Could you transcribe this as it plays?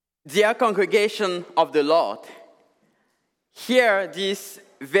Dear congregation of the Lord, hear this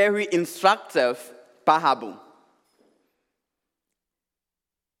very instructive parable.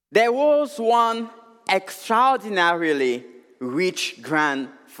 There was one extraordinarily rich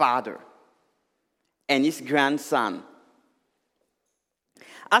grandfather and his grandson.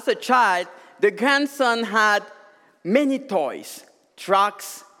 As a child, the grandson had many toys,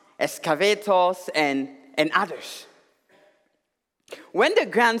 trucks, excavators, and others. When the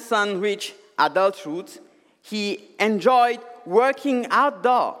grandson reached adulthood, he enjoyed working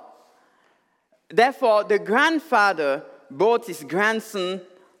outdoors. Therefore, the grandfather bought his grandson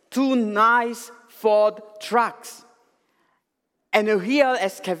 2 nice Ford trucks and a real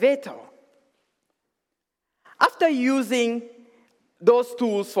excavator. After using those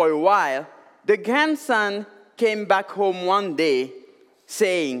tools for a while, the grandson came back home one day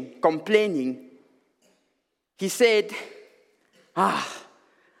complaining. He said,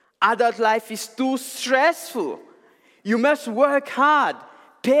 adult life is too stressful. You must work hard,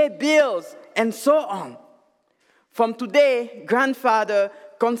 pay bills, and so on. From today, grandfather,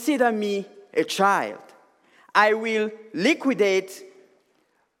 consider me a child. I will liquidate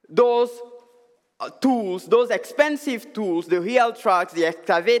those tools, those expensive tools, the real trucks, the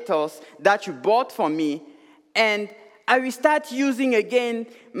excavators that you bought for me, and I will start using again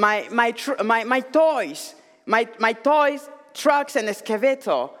my toys, trucks and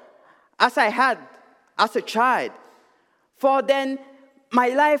excavator, as I had as a child. For then, my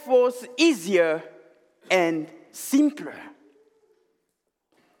life was easier and simpler.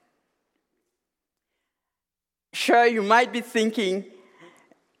 Sure, you might be thinking,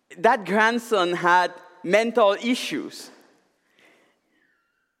 that grandson had mental issues.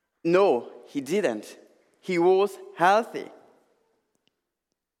 No, he didn't. He was healthy.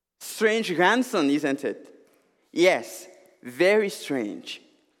 Strange grandson, isn't it? Yes, very strange.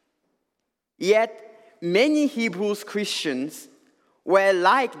 Yet, many Hebrew Christians were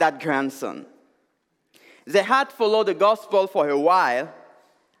like that grandson. They had followed the gospel for a while.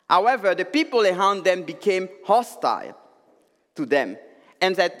 However, the people around them became hostile to them.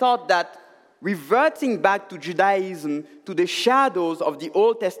 And they thought that reverting back to Judaism, to the shadows of the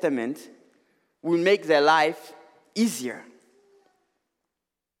Old Testament, will make their life easier.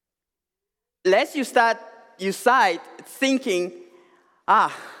 Lest you start thinking,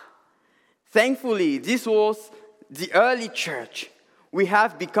 thankfully, this was the early church. We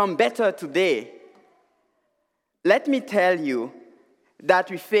have become better today. Let me tell you that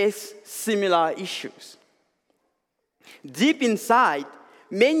we face similar issues. Deep inside,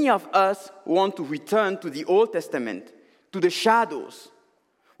 many of us want to return to the Old Testament, to the shadows.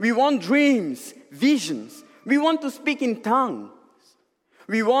 We want dreams, visions. We want to speak in tongues.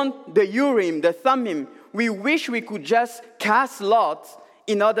 We want the Urim, the Thummim. We wish we could just cast lots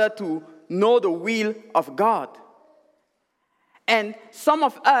in order to know the will of God. And some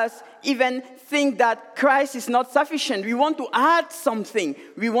of us even think that Christ is not sufficient. We want to add something.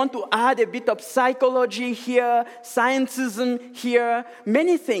 We want to add a bit of psychology here, scientism here,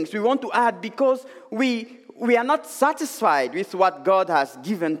 many things we want to add because we are not satisfied with what God has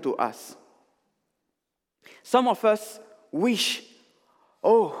given to us. Some of us wish,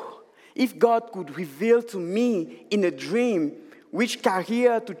 if God could reveal to me in a dream which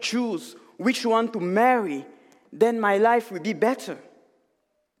career to choose, which one to marry, then my life will be better.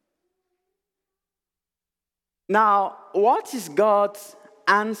 Now, what is God's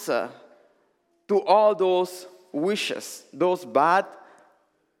answer to all those wishes, those bad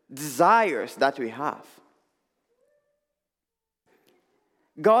desires that we have?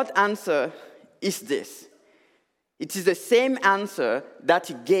 God's answer is this. It is the same answer that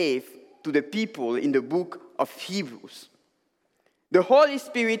he gave to the people in the book of Hebrews. The Holy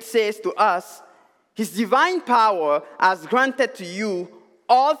Spirit says to us, His divine power has granted to you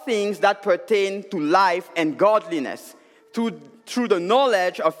all things that pertain to life and godliness through the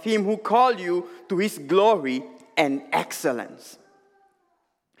knowledge of Him who called you to His glory and excellence.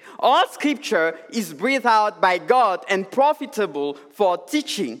 All Scripture is breathed out by God and profitable for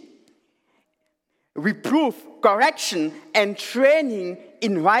teaching, reproof, correction, and training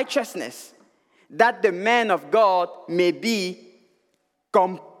in righteousness, that the man of God may be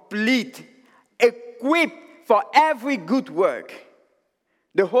complete, equipped for every good work.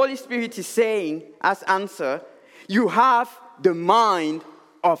 The Holy Spirit is saying, as answer, you have the mind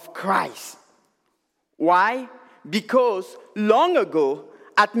of Christ. Why? Because long ago,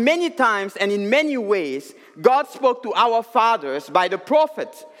 at many times and in many ways, God spoke to our fathers by the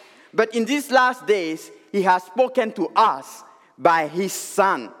prophets. But in these last days, He has spoken to us by His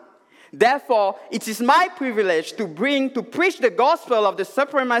Son. Therefore, it is my privilege to preach the gospel of the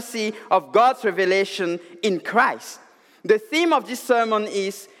supremacy of God's revelation in Christ. The theme of this sermon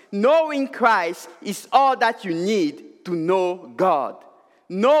is, knowing Christ is all that you need to know God.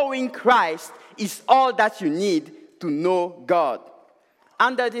 Knowing Christ is all that you need to know God.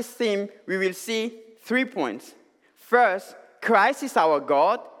 Under this theme, we will see 3 points. First, Christ is our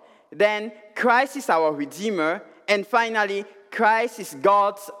God. Then, Christ is our Redeemer. And finally, Christ is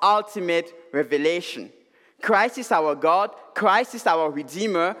God's ultimate revelation. Christ is our God. Christ is our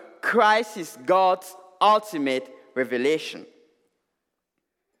Redeemer. Christ is God's ultimate revelation.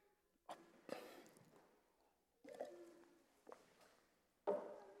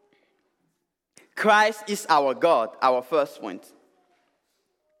 Christ is our God, our first point.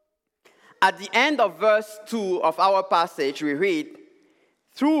 At the end of verse 2 of our passage, we read,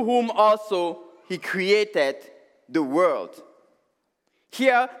 through whom also he created the world.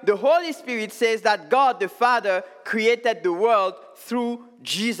 Here, the Holy Spirit says that God the Father created the world through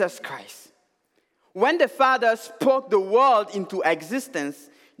Jesus Christ. When the Father spoke the world into existence,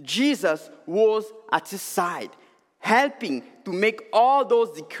 Jesus was at his side, helping to make all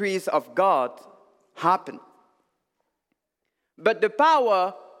those decrees of God happen. But the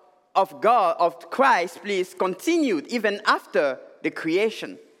power of God, of Christ, continued even after the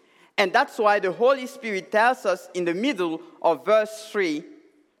creation. And that's why the Holy Spirit tells us in the middle of verse 3,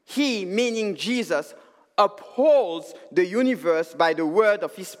 he, meaning Jesus, upholds the universe by the word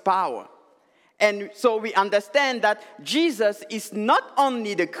of his power. And so we understand that Jesus is not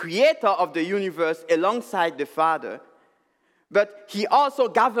only the creator of the universe alongside the Father, but he also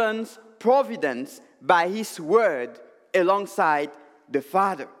governs providence by his word alongside the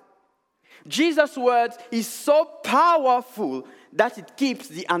Father. Jesus' word is so powerful that it keeps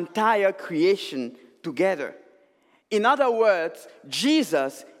the entire creation together. In other words,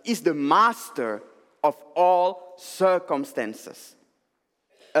 Jesus is the master of all circumstances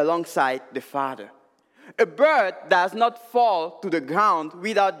alongside the Father. A bird does not fall to the ground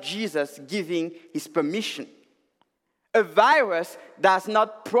without Jesus giving his permission. A virus does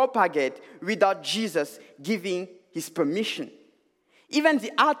not propagate without Jesus giving his permission. Even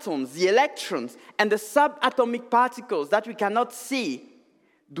the atoms, the electrons, and the subatomic particles that we cannot see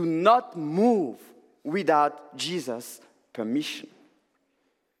do not move without Jesus' permission.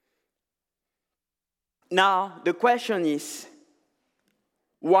 Now, the question is,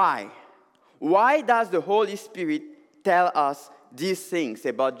 why? Why does the Holy Spirit tell us these things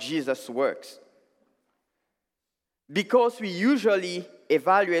about Jesus' works? Because we usually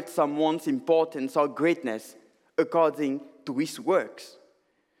evaluate someone's importance or greatness according to his works.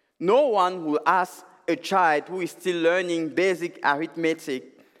 No one will ask a child who is still learning basic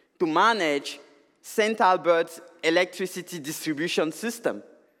arithmetic to manage St. Albert's electricity distribution system.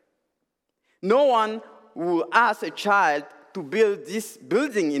 No one will ask a child to build this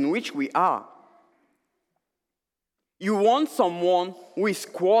building in which we are. You want someone who is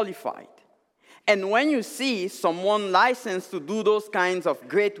qualified. And when you see someone licensed to do those kinds of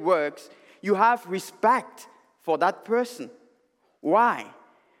great works, you have respect for that person. Why?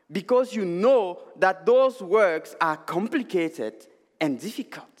 Because you know that those works are complicated and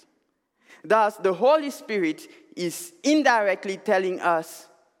difficult. Thus, the Holy Spirit is indirectly telling us,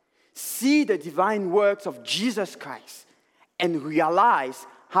 see the divine works of Jesus Christ and realize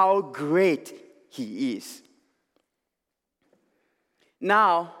how great he is.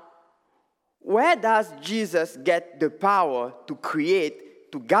 Now, where does Jesus get the power to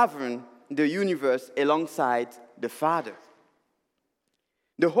create, to govern the universe alongside the Father?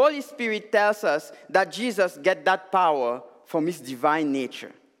 The Holy Spirit tells us that Jesus gets that power from his divine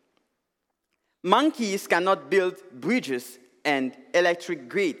nature. Monkeys cannot build bridges and electric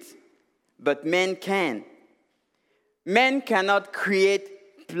grids, but men can. Men cannot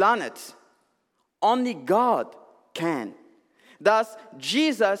create planets. Only God can. Thus,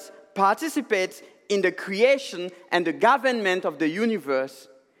 Jesus participates in the creation and the government of the universe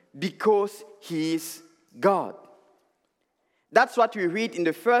because he is God. That's what we read in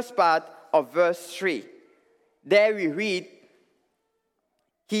the first part of verse 3. There we read,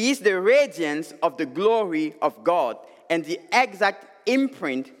 he is the radiance of the glory of God and the exact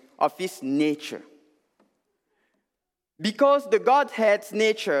imprint of his nature. Because the Godhead's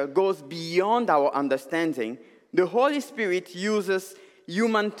nature goes beyond our understanding, the Holy Spirit uses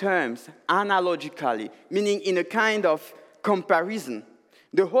human terms analogically, meaning in a kind of comparison.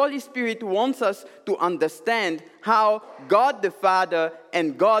 The Holy Spirit wants us to understand how God the Father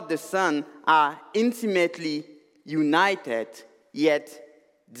and God the Son are intimately united, yet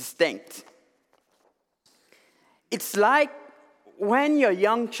distinct. It's like when your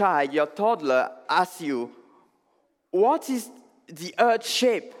young child, your toddler, asks you, what is the earth's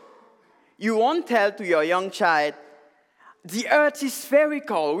shape? You won't tell to your young child, the earth is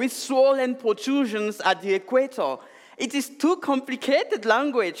spherical with swollen protrusions at the equator. It is too complicated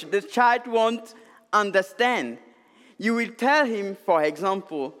language the child won't understand. You will tell him, for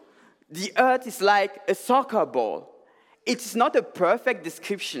example, the earth is like a soccer ball. It is not a perfect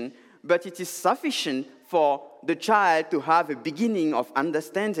description, but it is sufficient for the child to have a beginning of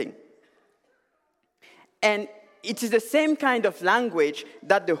understanding. And it is the same kind of language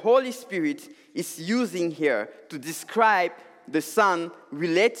that the Holy Spirit is using here to describe the Son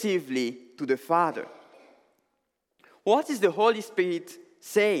relatively to the Father. What is the Holy Spirit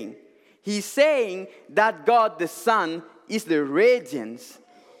saying? He's saying that God the Son is the radiance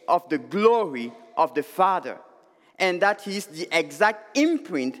of the glory of the Father, and that he is the exact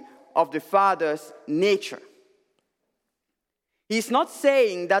imprint of the Father's nature. He's not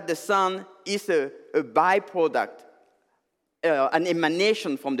saying that the Son is a byproduct, an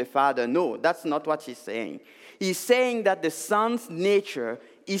emanation from the Father. No, that's not what he's saying. He's saying that the Son's nature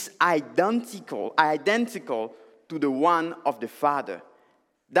is identical to the one of the Father.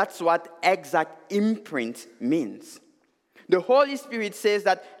 That's what exact imprint means. The Holy Spirit says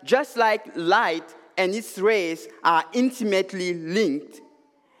that just like light and its rays are intimately linked,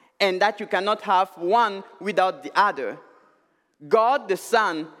 and that you cannot have one without the other, God the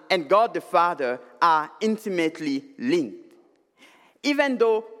Son and God the Father are intimately linked. Even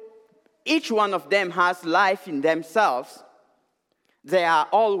though each one of them has life in themselves, they are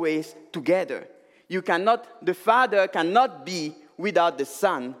always together. The Father cannot be without the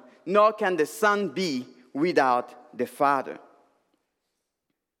Son, nor can the Son be without the Father.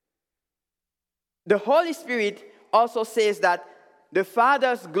 The Holy Spirit also says that the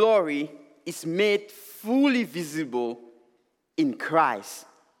Father's glory is made fully visible in Christ,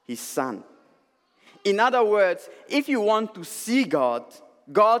 his Son. In other words, if you want to see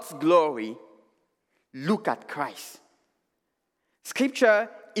God's glory, look at Christ. Scripture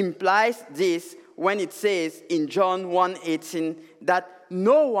implies this when it says in John 1:18 that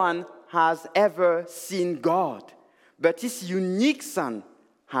no one has ever seen God, but his unique Son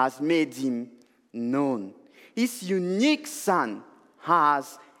has made him known. His unique Son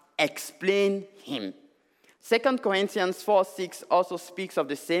has explained him. 2 Corinthians 4:6 also speaks of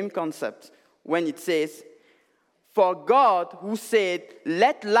the same concept when it says, "For God, who said,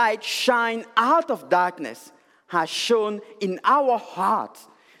 'Let light shine out of darkness,' has shone in our hearts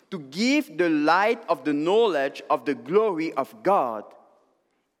to give the light of the knowledge of the glory of God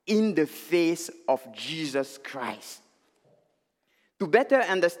in the face of Jesus Christ." To better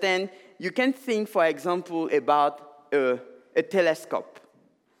understand, you can think, for example, about a telescope.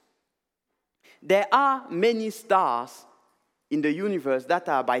 There are many stars in the universe that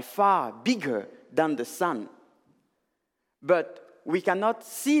are by far bigger than the sun, but we cannot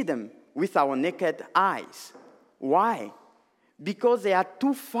see them with our naked eyes. Why? Because they are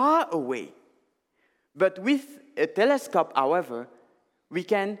too far away. But with a telescope, however, we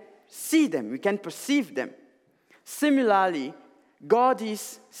can see them, we can perceive them. Similarly, God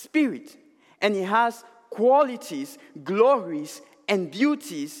is spirit, and he has qualities, glories, and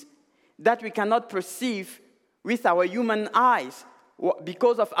beauties that we cannot perceive with our human eyes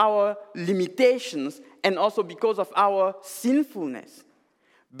because of our limitations and also because of our sinfulness.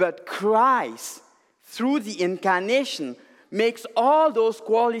 But Christ, through the incarnation, makes all those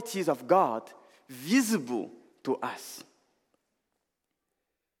qualities of God visible to us.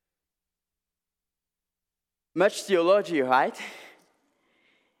 Much theology, right?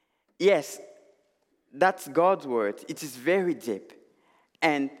 Yes, that's God's word. It is very deep.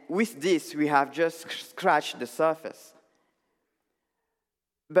 And with this, we have just scratched the surface.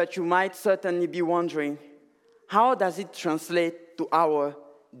 But you might certainly be wondering, how does it translate to our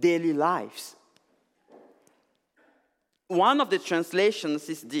daily lives? One of the translations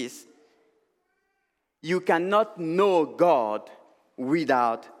is this: you cannot know God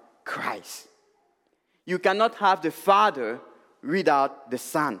without Christ. You cannot have the Father without the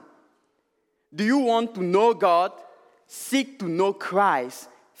Son. Do you want to know God? Seek to know Christ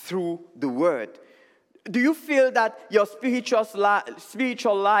through the Word. Do you feel that your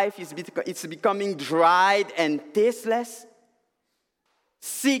spiritual life is becoming dried and tasteless?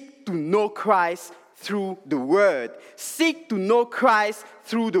 Seek to know Christ through the Word. Seek to know Christ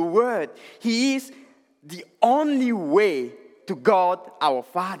through the Word. He is the only way to God our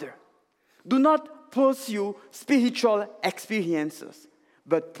Father. Do not pursue spiritual experiences,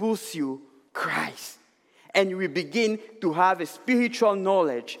 but pursue Christ. And you will begin to have a spiritual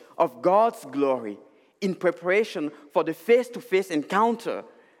knowledge of God's glory in preparation for the face-to-face encounter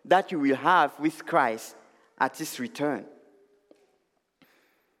that you will have with Christ at his return.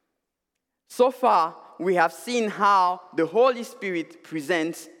 So far, we have seen how the Holy Spirit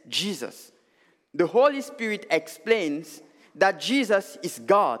presents Jesus. The Holy Spirit explains that Jesus is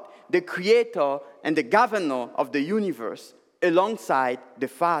God, the creator and the governor of the universe, alongside the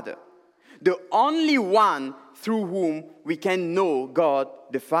Father, the only one through whom we can know God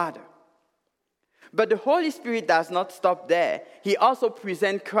the Father. But the Holy Spirit does not stop there. He also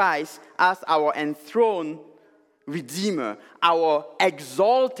presents Christ as our enthroned Redeemer, our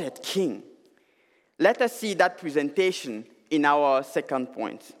exalted King. Let us see that presentation in our second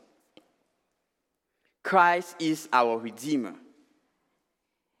point. Christ is our Redeemer.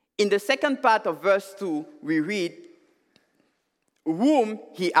 In the second part of verse 2, we read, whom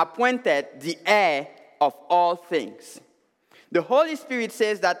he appointed the heir of all things. The Holy Spirit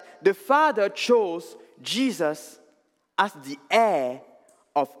says that the Father chose Jesus as the heir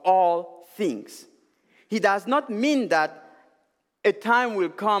of all things. He does not mean that a time will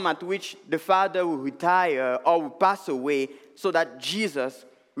come at which the Father will retire or will pass away so that Jesus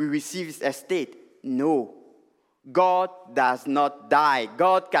will receive his estate. No. God does not die.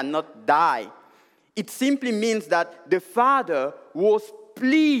 God cannot die. It simply means that the Father was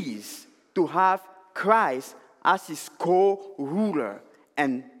pleased to have Christ as his co-ruler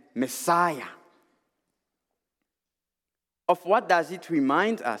and Messiah. Of what does it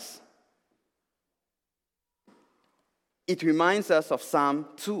remind us? It reminds us of Psalm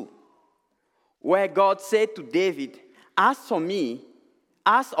 2, where God said to David, ask of me,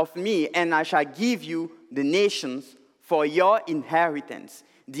 and I shall give you the nations for your inheritance,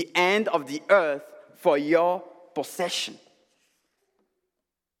 the end of the earth for your possession.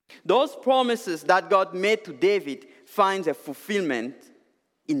 Those promises that God made to David find a fulfillment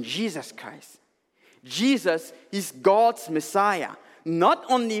in Jesus Christ. Jesus is God's Messiah, not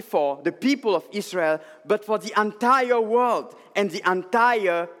only for the people of Israel, but for the entire world and the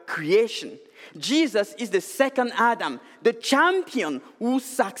entire creation. Jesus is the second Adam, the champion who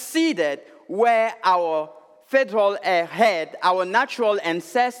succeeded where our federal head, our natural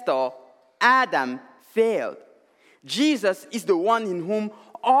ancestor, Adam, failed. Jesus is the one in whom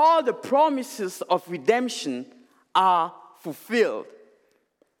all the promises of redemption are fulfilled.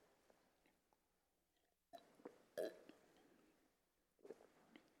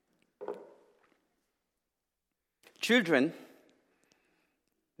 Children,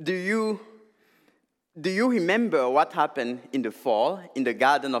 do you remember what happened in the fall in the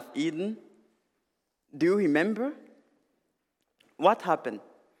Garden of Eden? Do you remember? What happened?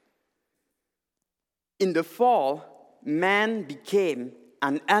 In the fall, man became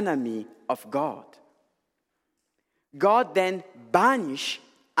an enemy of God. God then banished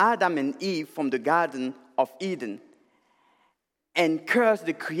Adam and Eve from the Garden of Eden and cursed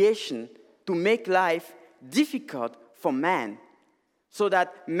the creation to make life difficult for man, so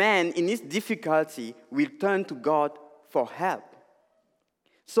that man in his difficulty will turn to God for help.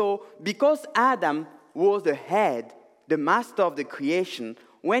 So, because Adam was the head, the master of the creation,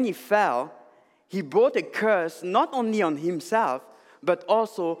 when he fell, he brought a curse not only on himself, but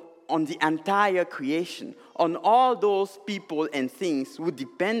also on the entire creation, on all those people and things who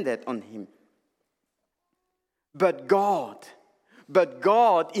depended on him. But God,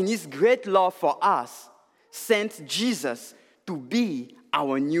 in his great love for us, sent Jesus to be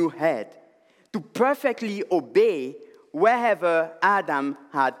our new head, to perfectly obey wherever Adam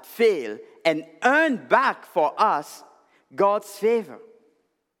had failed and earn back for us God's favor.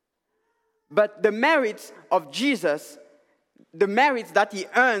 But the merits of Jesus, the merits that he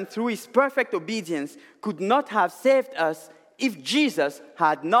earned through his perfect obedience, could not have saved us if Jesus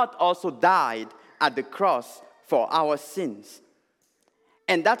had not also died at the cross for our sins.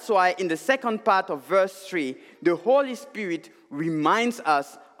 And that's why in the second part of verse 3, the Holy Spirit reminds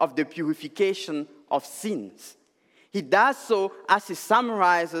us of the purification of sins. He does so as he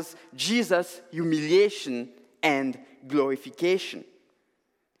summarizes Jesus' humiliation and glorification.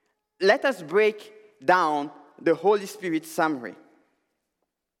 Let us break down the Holy Spirit summary.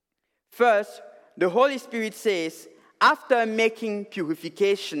 First, the Holy Spirit says, after making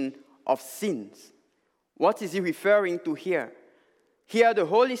purification of sins. What is he referring to here? Here, the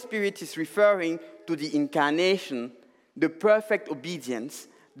Holy Spirit is referring to the incarnation, the perfect obedience,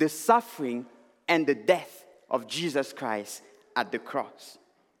 the suffering, and the death of Jesus Christ at the cross.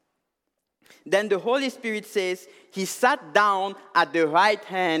 Then the Holy Spirit says, he sat down at the right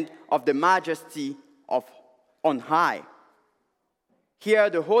hand of the majesty of on high. Here,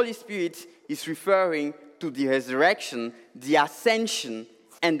 the Holy Spirit is referring to the resurrection, the ascension,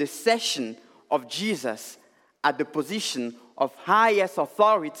 and the session of Jesus at the position of highest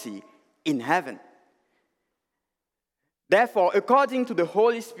authority in heaven. Therefore, according to the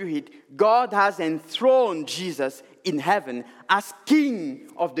Holy Spirit, God has enthroned Jesus in heaven as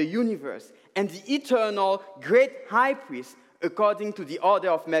King of the universe and the eternal great high priest according to the order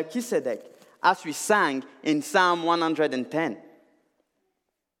of Melchizedek, as we sang in Psalm 110.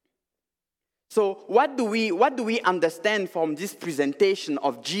 So what do we understand from this presentation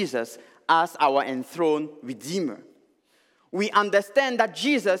of Jesus as our enthroned Redeemer? We understand that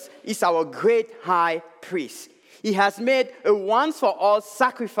Jesus is our great high priest. He has made a once-for-all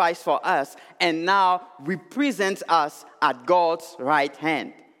sacrifice for us and now represents us at God's right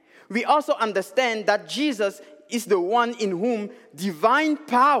hand. We also understand that Jesus is the one in whom divine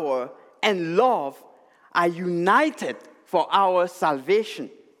power and love are united for our salvation.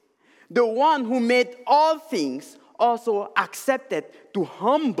 The one who made all things also accepted to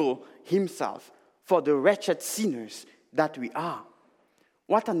humble himself for the wretched sinners that we are.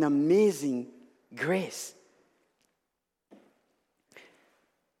 What an amazing grace.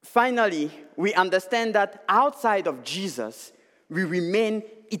 Finally, we understand that outside of Jesus, we remain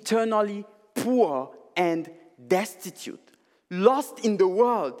eternally poor and destitute, lost in the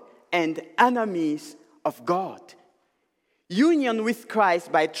world and enemies of God. Union with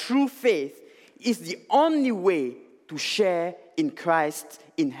Christ by true faith is the only way to share in Christ's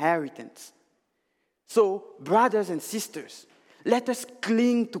inheritance. So, brothers and sisters, let us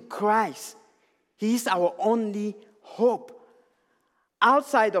cling to Christ. He is our only hope.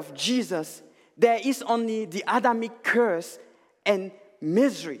 Outside of Jesus, there is only the Adamic curse and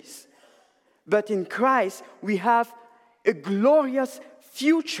miseries. But in Christ, we have a glorious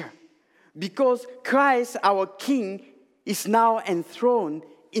future because Christ, our King, is now enthroned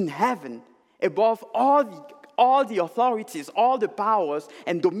in heaven above all the authorities, all the powers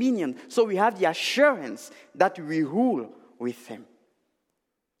and dominion. So we have the assurance that we rule with him.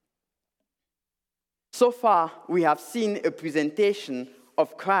 So far, we have seen a presentation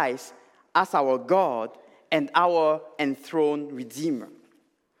of Christ as our God and our enthroned Redeemer.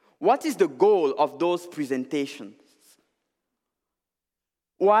 What is the goal of those presentations?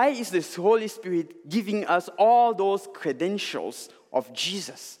 Why is the Holy Spirit giving us all those credentials of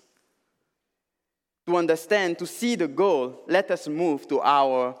Jesus? To understand, to see the goal, let us move to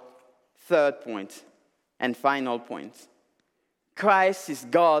our third point and final point. Christ is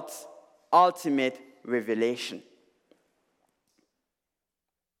God's ultimate revelation.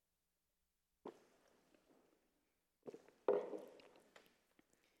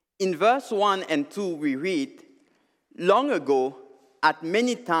 In verse 1 and 2 we read, "Long ago, at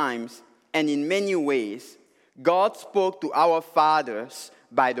many times and in many ways, God spoke to our fathers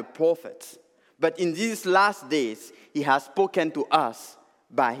by the prophets. But in these last days, he has spoken to us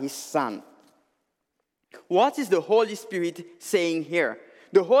by his Son." What is the Holy Spirit saying here?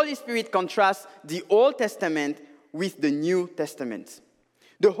 The Holy Spirit contrasts the Old Testament with the New Testament.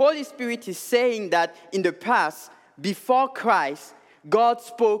 The Holy Spirit is saying that in the past, before Christ, God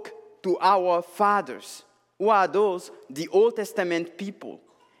spoke to our fathers. Who are those? The Old Testament people.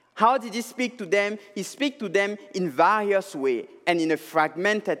 How did he speak to them? He spoke to them in various ways and in a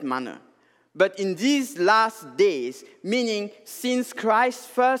fragmented manner. But in these last days, meaning since Christ's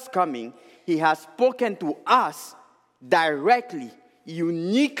first coming, he has spoken to us directly,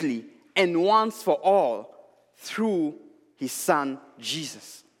 uniquely, and once for all through his Son,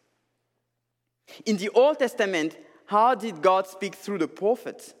 Jesus. In the Old Testament, how did God speak through the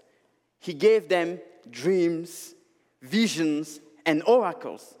prophets? He gave them dreams, visions, and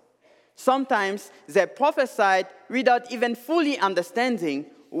oracles. Sometimes they prophesied without even fully understanding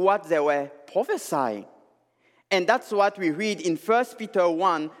what they were prophesying. And that's what we read in 1 Peter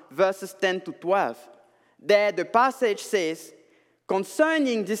 1, verses 10 to 12. There the passage says,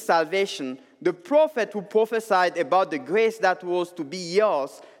 "Concerning this salvation, the prophet who prophesied about the grace that was to be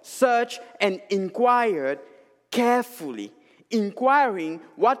yours searched and inquired carefully, inquiring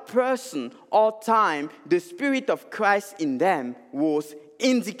what person or time the Spirit of Christ in them was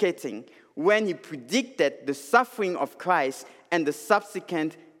indicating when he predicted the suffering of Christ and the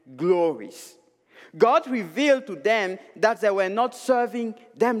subsequent glories. God revealed to them that they were not serving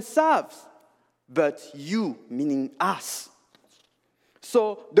themselves, but you, meaning us."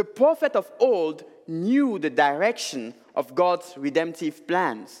 So the prophet of old knew the direction of God's redemptive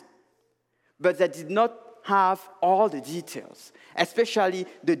plans, but they did not have all the details, especially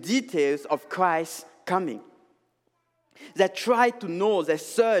the details of Christ's coming. They tried to know, they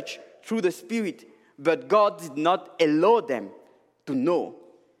searched through the Spirit, but God did not allow them to know.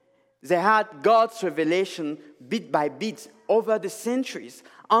 They had God's revelation bit by bit over the centuries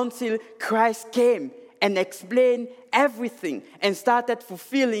until Christ came and explained everything and started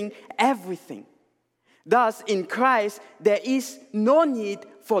fulfilling everything. Thus, in Christ, there is no need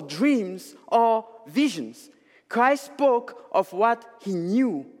for dreams or visions. Christ spoke of what he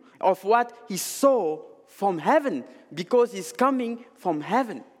knew, of what he saw from heaven, because he's coming from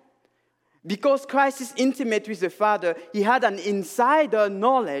heaven. Because Christ is intimate with the Father, he had an insider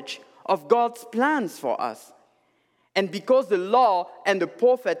knowledge of God's plans for us. And because the law and the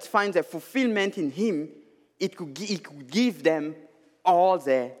prophets find their fulfillment in him, it could give them all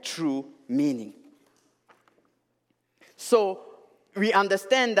their true meaning. So we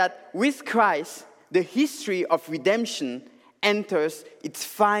understand that with Christ, the history of redemption enters its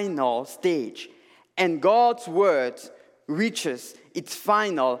final stage, and God's word reaches its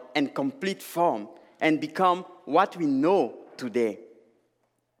final and complete form and become what we know today.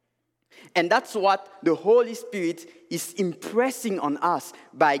 And that's what the Holy Spirit is impressing on us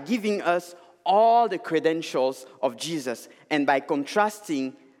by giving us all the credentials of Jesus and by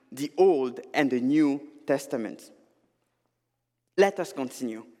contrasting the Old and the New Testament. Let us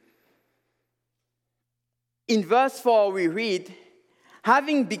continue. In verse 4 we read,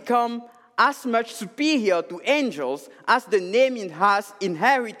 having become as much superior to angels as the name it has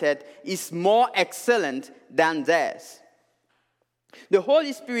inherited is more excellent than theirs. The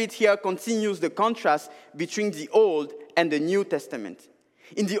Holy Spirit here continues the contrast between the Old and the New Testament.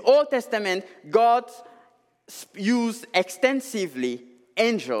 In the Old Testament, God used extensively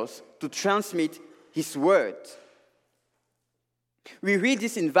angels to transmit his word. We read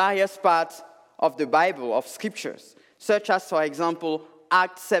this in various parts of the Bible, of scriptures, such as, for example,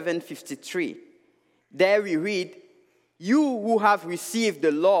 Acts 7:53. There we read, you who have received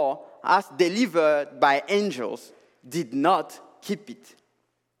the law as delivered by angels did not keep it.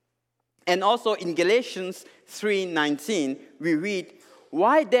 And also in Galatians 3:19, we read,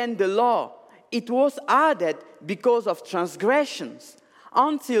 why then the law? It was added because of transgressions,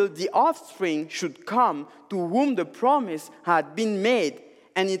 until the offspring should come to whom the promise had been made,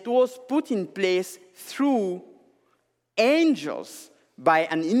 and it was put in place through angels by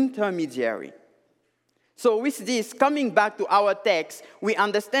an intermediary. So with this, coming back to our text, we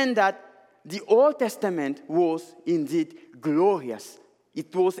understand that the Old Testament was indeed glorious.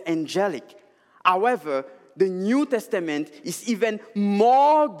 It was angelic. However, the New Testament is even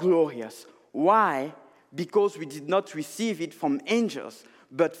more glorious. Why? Because we did not receive it from angels,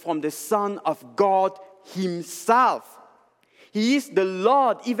 but from the Son of God himself. He is the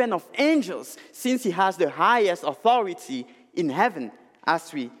Lord even of angels, since he has the highest authority in heaven,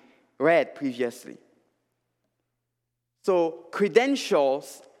 as we read previously. So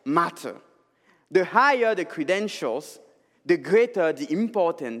credentials matter. The higher the credentials, the greater the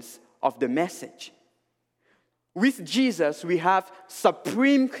importance of the message. With Jesus, we have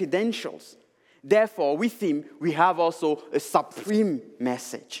supreme credentials. Therefore, with him, we have also a supreme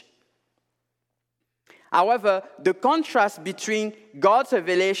message. However, the contrast between God's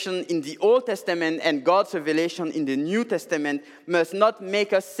revelation in the Old Testament and God's revelation in the New Testament must not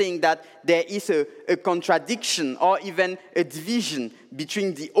make us think that there is a contradiction or even a division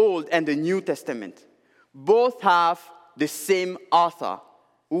between the Old and the New Testament. Both have the same author,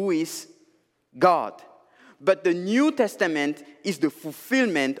 who is God. But the New Testament is the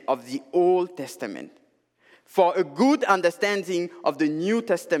fulfillment of the Old Testament. For a good understanding of the New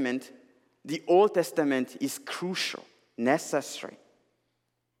Testament, the Old Testament is crucial, necessary.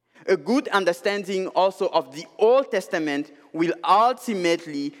 A good understanding also of the Old Testament will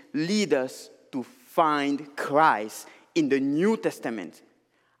ultimately lead us to find Christ in the New Testament.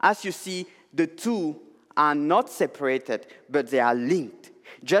 As you see, the two are not separated, but they are linked.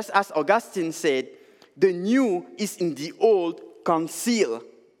 Just as Augustine said, the new is in the old concealed,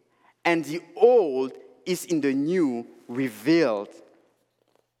 and the old is in the new revealed.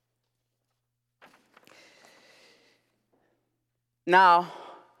 Now,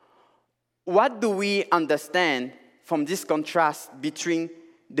 what do we understand from this contrast between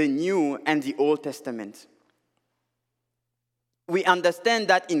the New and the Old Testament? We understand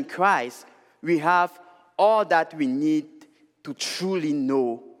that in Christ, we have all that we need to truly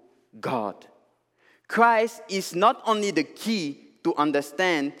know God. Christ is not only the key to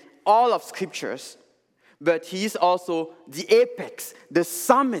understand all of Scriptures, but he is also the apex, the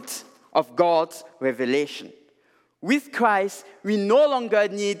summit of God's revelation. With Christ, we no longer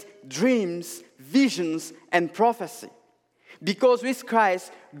need dreams, visions, and prophecy. Because with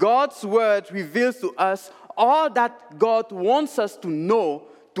Christ, God's word reveals to us all that God wants us to know,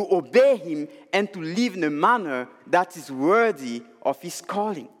 to obey him, and to live in a manner that is worthy of his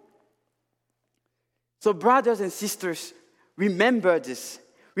calling. So brothers and sisters, remember this.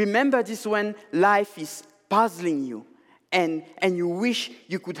 Remember this when life is puzzling you and you wish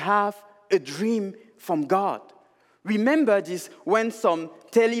you could have a dream from God. Remember this when some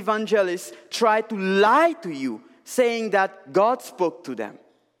televangelists try to lie to you, saying that God spoke to them.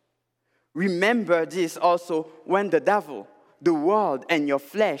 Remember this also when the devil, the world, and your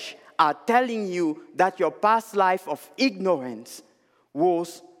flesh are telling you that your past life of ignorance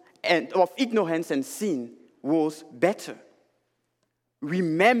and sin was better.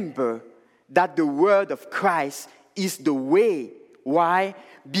 Remember that the word of Christ is the way. Why?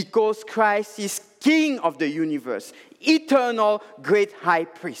 Because Christ is King of the universe, eternal great high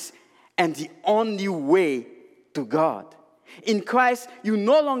priest, and the only way to God. In Christ, you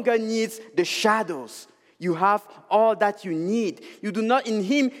no longer need the shadows. You have all that you need. In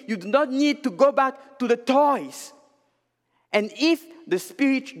Him, you do not need to go back to the toys. And if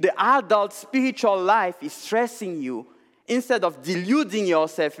the adult spiritual life is stressing you, instead of deluding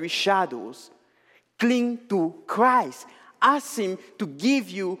yourself with shadows, cling to Christ. Ask Him to give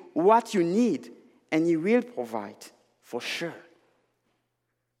you what you need, and He will provide, for sure.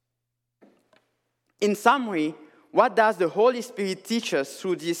 In summary, what does the Holy Spirit teach us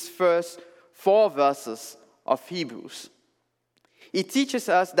through these first 4 verses of Hebrews? It teaches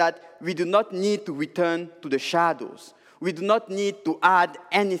us that we do not need to return to the shadows. We do not need to add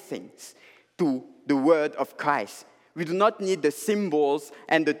anything to the word of Christ. We do not need the symbols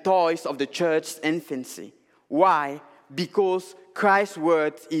and the toys of the church's infancy. Why? Because Christ's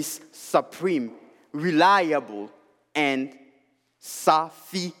word is supreme, reliable, and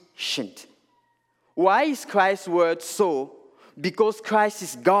sufficient. Why is Christ's word so? Because Christ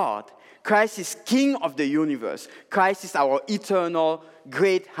is God. Christ is King of the universe. Christ is our eternal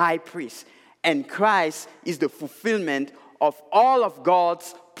great high priest. And Christ is the fulfillment of all of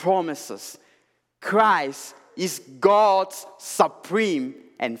God's promises. Christ is God's supreme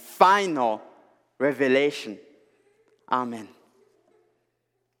and final revelation. Amen.